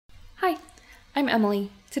I'm Emily.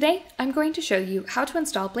 Today, I'm going to show you how to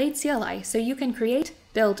install Blade CLI so you can create,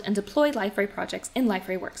 build, and deploy Liferay projects in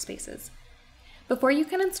Liferay workspaces. Before you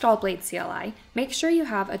can install Blade CLI, make sure you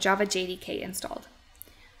have a Java JDK installed.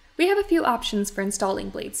 We have a few options for installing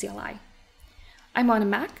Blade CLI. I'm on a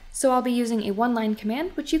Mac, so I'll be using a one-line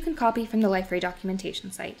command which you can copy from the Liferay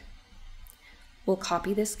documentation site. We'll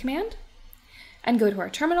copy this command and go to our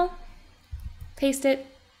terminal, paste it,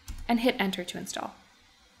 and hit enter to install.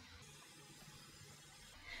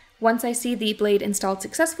 Once I see the Blade installed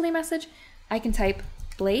successfully message, I can type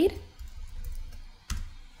Blade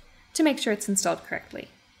to make sure it's installed correctly.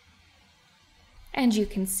 And you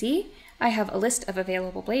can see I have a list of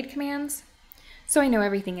available Blade commands, so I know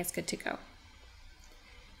everything is good to go.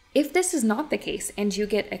 If this is not the case and you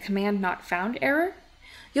get a command not found error,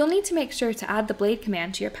 you'll need to make sure to add the Blade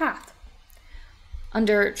command to your path.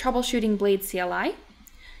 Under Troubleshooting Blade CLI,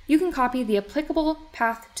 you can copy the applicable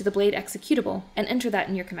path to the Blade executable and enter that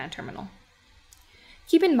in your command terminal.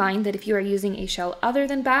 Keep in mind that if you are using a shell other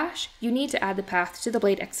than Bash, you need to add the path to the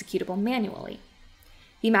Blade executable manually.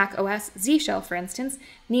 The Mac OS Z shell, for instance,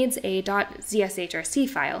 needs a .zshrc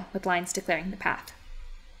file with lines declaring the path.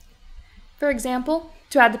 For example,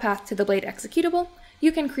 to add the path to the Blade executable,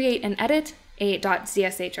 you can create and edit a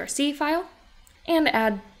 .zshrc file and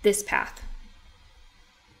add this path.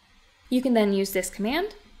 You can then use this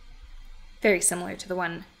command, very similar to the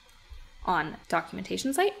one on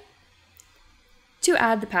documentation site, to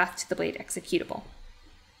add the path to the Blade executable.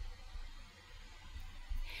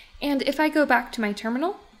 And if I go back to my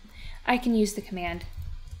terminal, I can use the command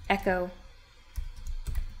echo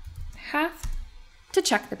path to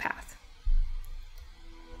check the path.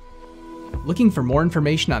 Looking for more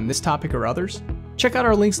information on this topic or others? Check out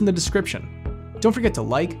our links in the description. Don't forget to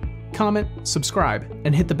like, comment, subscribe,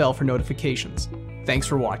 and hit the bell for notifications. Thanks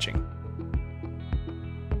for watching.